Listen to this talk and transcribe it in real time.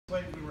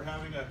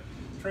doing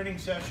a training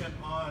session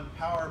on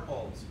power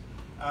poles.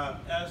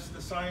 As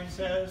the sign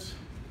says,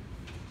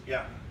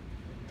 yeah.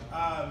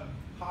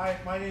 Hi,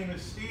 my name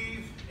is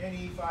Steve,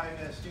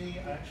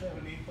 NE5SD. I actually have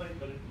a nameplate,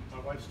 but my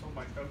wife stole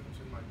my coat. It's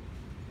in my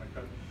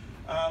coat.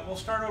 We'll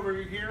start over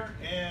here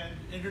and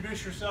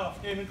introduce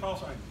yourself. Name and call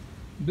sign.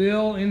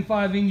 Bill,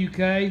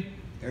 N5NUK.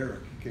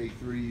 Eric,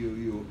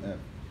 K3UUF.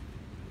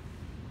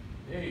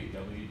 Hey,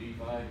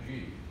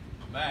 WD5G.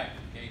 Mac,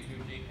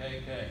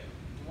 K2GKK.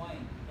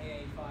 Dwayne,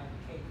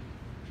 AA5K.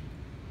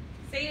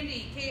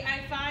 Sandy,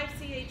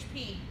 KI5CHP.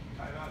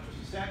 Time out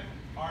just a sec.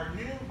 Our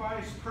new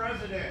vice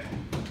president.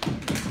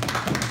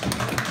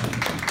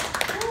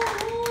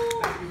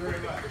 Thank you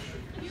very much.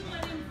 You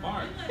let him.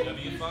 Mark,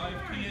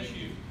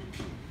 W5PSU.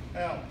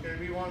 L,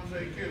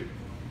 KB1JQ.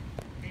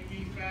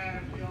 KT5,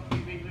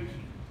 LTV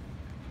Lucy.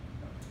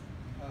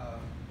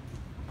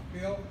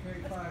 Bill,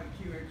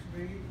 K5QXB,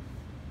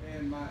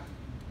 and my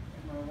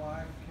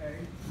wife, Kay.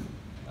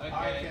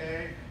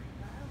 Okay.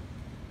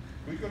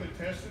 We gonna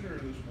test it or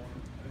this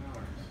morning?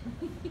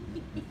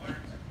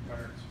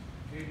 Clarence.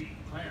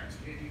 Clarence,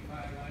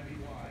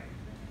 KT5IBY.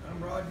 I'm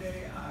Rodney,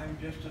 I'm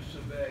just a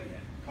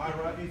civilian. Hi,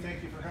 Rodney.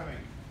 Thank you for coming.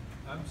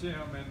 I'm Jim,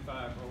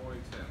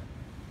 N5087.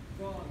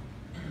 Ron.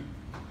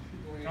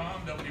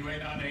 Tom,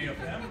 W8on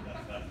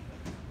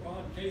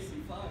Ron,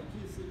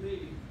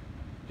 KC5QCB.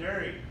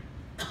 Terry.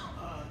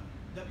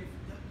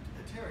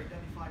 Terry,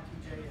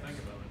 W5TJS. Think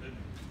about it,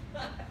 didn't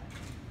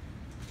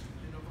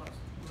You know what's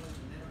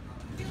in there or not?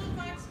 Kilo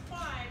Fox 5,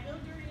 no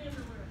dirty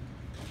underwear.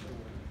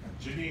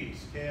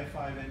 Janice,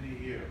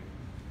 KF5NDU.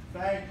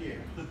 Thank you.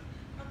 I'm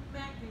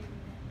back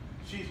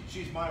there.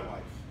 She's my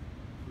wife,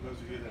 for those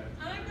of you that.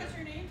 I like what's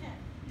your name tag.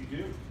 You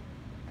do?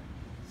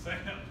 Sam,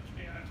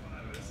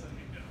 KI5SU.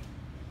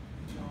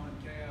 John,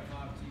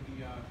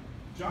 KF5TBI.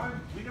 John,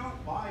 we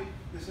don't buy,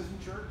 this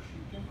isn't church.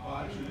 You can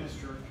buy, actually, this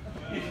church.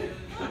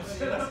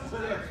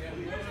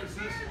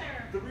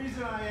 The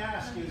reason I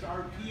ask is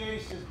our PA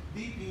system,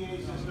 the PA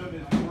system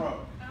is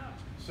broke. Oh.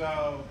 So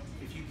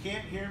if you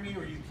can't hear me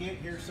or you can't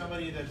hear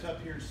somebody that's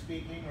up here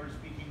speaking or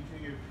speaking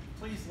to you,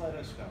 please let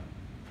us know.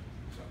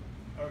 So,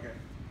 okay.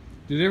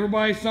 Did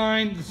everybody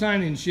sign the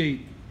sign-in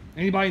sheet?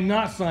 Anybody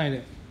not sign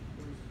it?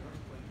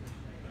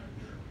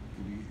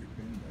 Can you get your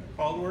pen back?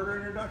 Call to order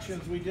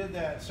introductions, we did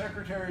that.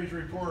 Secretary's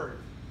report.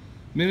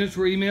 Minutes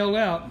were emailed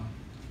out.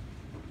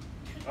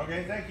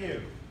 Okay, thank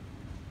you.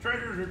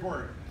 Treasurer's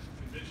report.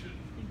 Condition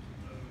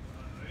of,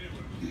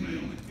 anyway, was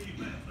mailed and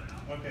emailed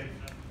out. Okay.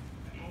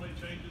 The only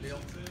changes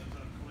since then,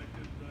 I've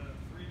collected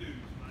 3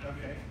 dues.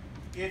 Okay.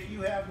 If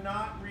you have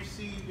not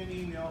received an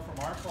email from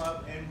our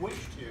club and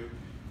wish to,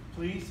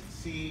 please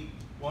see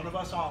one of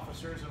us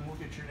officers and we'll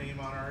get your name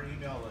on our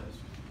email list.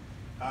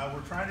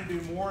 We're trying to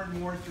do more and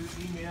more through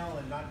email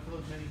and not kill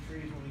as many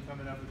trees when we come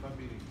in after club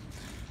meetings.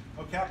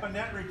 OCAPA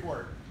net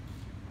report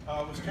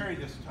was carried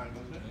this time,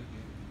 wasn't it?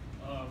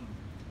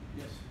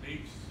 Yes.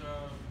 Dates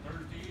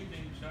Thursday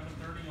evening,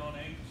 7:30 on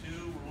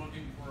 8/2. We're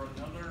looking for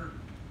another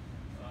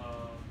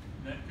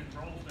net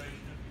control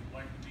station. If you'd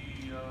like to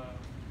be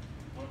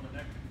one of the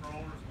net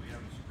controllers, we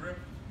have a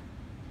script.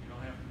 You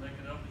don't have to make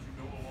it up as you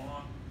go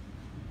along.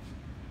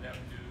 You have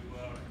to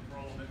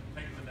control it,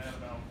 take the net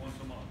about once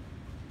a month.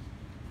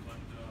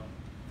 But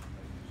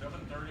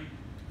 7:30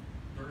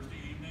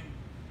 Thursday evening,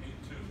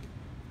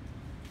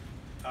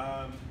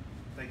 8/2.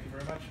 Thank you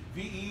very much.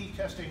 VE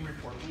testing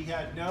report. We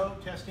had no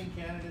testing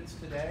candidates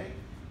today,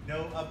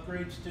 no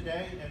upgrades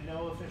today, and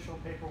no official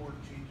paperwork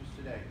changes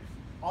today.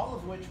 All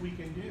of which we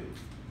can do.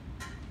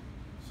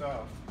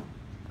 So,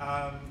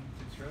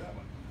 consider that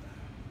one.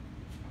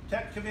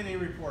 Tech committee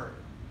report.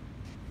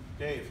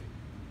 Dave.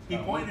 He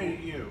pointed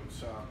at you,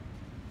 so.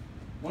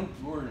 One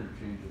word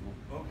interchangeable.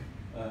 Okay.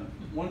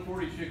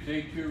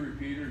 146A2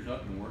 repeaters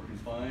up and working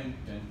fine,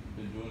 and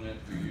been doing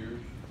that for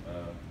years.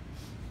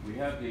 We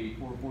have the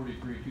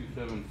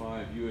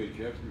 443-275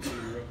 UHF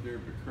repeater up there,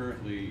 but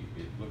currently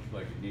it looks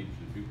like it needs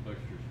the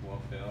duplexer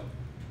swapped out.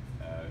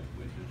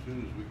 Which as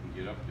soon as we can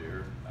get up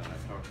there, and I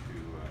talked to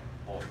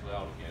Paul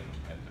Cloud again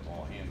at the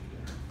all hands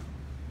dinner.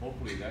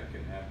 Hopefully that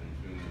can happen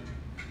soon, and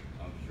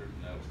I'm certain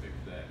that'll fix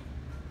that.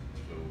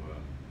 So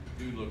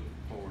do look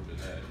forward to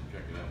that and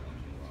check it out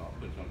once in a while. I'll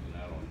put something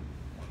out on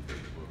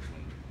Facebook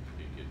when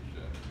it gets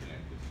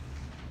connected.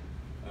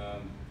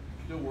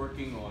 Still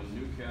working on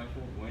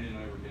Newcastle. Dwayne and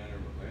I were down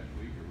there last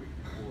week or week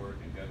before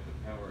and got the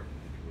power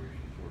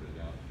situation sorted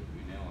out. So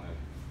we now have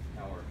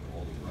power to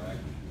all the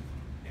racks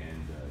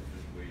and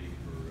just waiting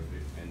for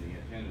and the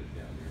antennas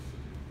down there for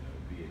the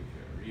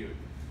VHR.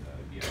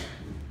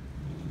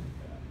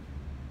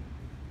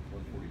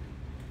 140.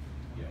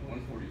 Yeah,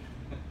 140.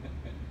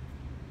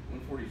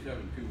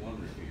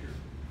 147-21 repeater,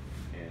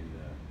 and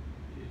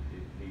it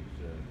needs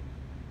a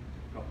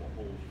couple of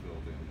holes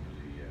filled in for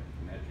the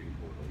matching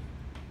portals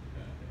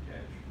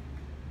attached,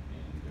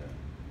 and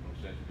once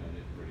that's done,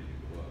 it's ready to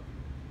go up.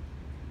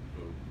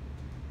 So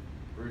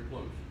very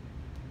close.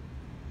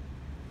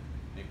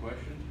 Any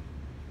questions?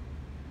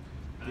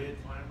 Did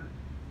climber?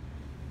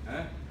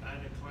 Huh?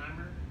 Find a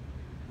climber?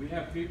 We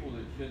have people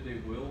that said they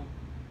will,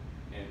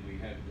 and we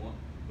had one,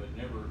 but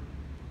never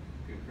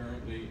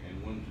currently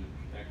and ones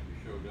that actually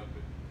showed up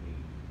when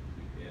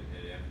we had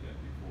asked that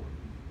before.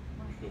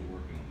 We're still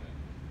working on that.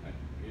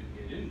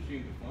 It didn't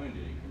seem to find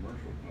any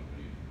commercial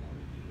companies that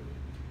wanted to do it.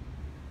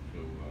 So,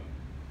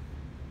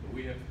 but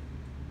we have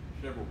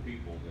several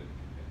people that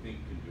I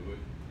think can do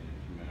it, and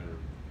it's a matter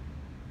of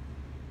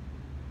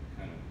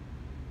kind of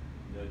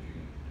nudging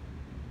them.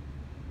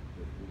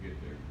 But we'll get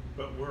there.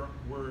 But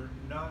we're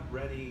not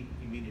ready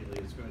immediately.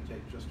 It's going to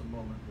take just a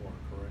moment more,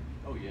 correct?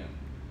 Oh, yeah.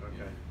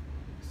 Okay.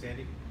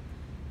 Sandy?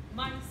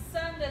 My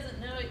son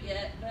doesn't know it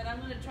yet, but I'm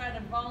going to try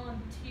to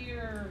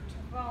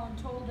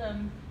told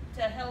him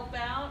to help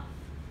out.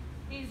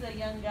 He's a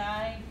young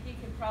guy. He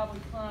could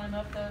probably climb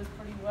up those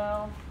pretty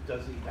well.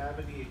 Does he have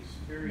any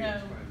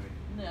experience climbing?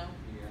 No.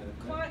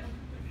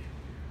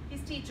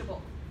 He's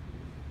teachable.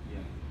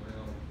 Yeah,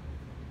 well,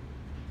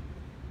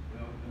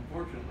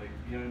 unfortunately,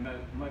 you know,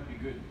 it might be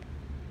good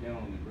down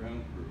on the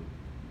ground crew,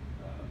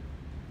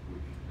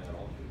 which that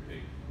also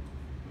takes.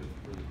 But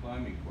for the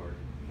climbing part,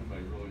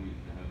 somebody really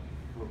needs to have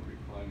appropriate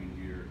climbing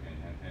gear and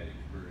have had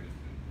experience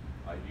and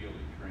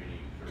ideally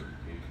training and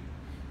certification.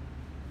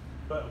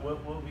 But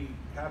we'll be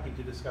happy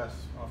to discuss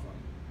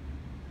offline.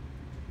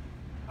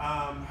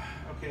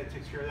 Okay, that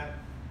takes care of that.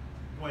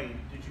 Dwayne,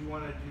 did you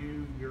want to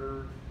do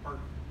your part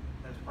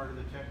as part of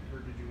the tech, or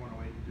did you want to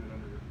wait and do it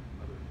under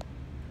other?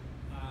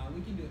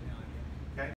 We can do it now.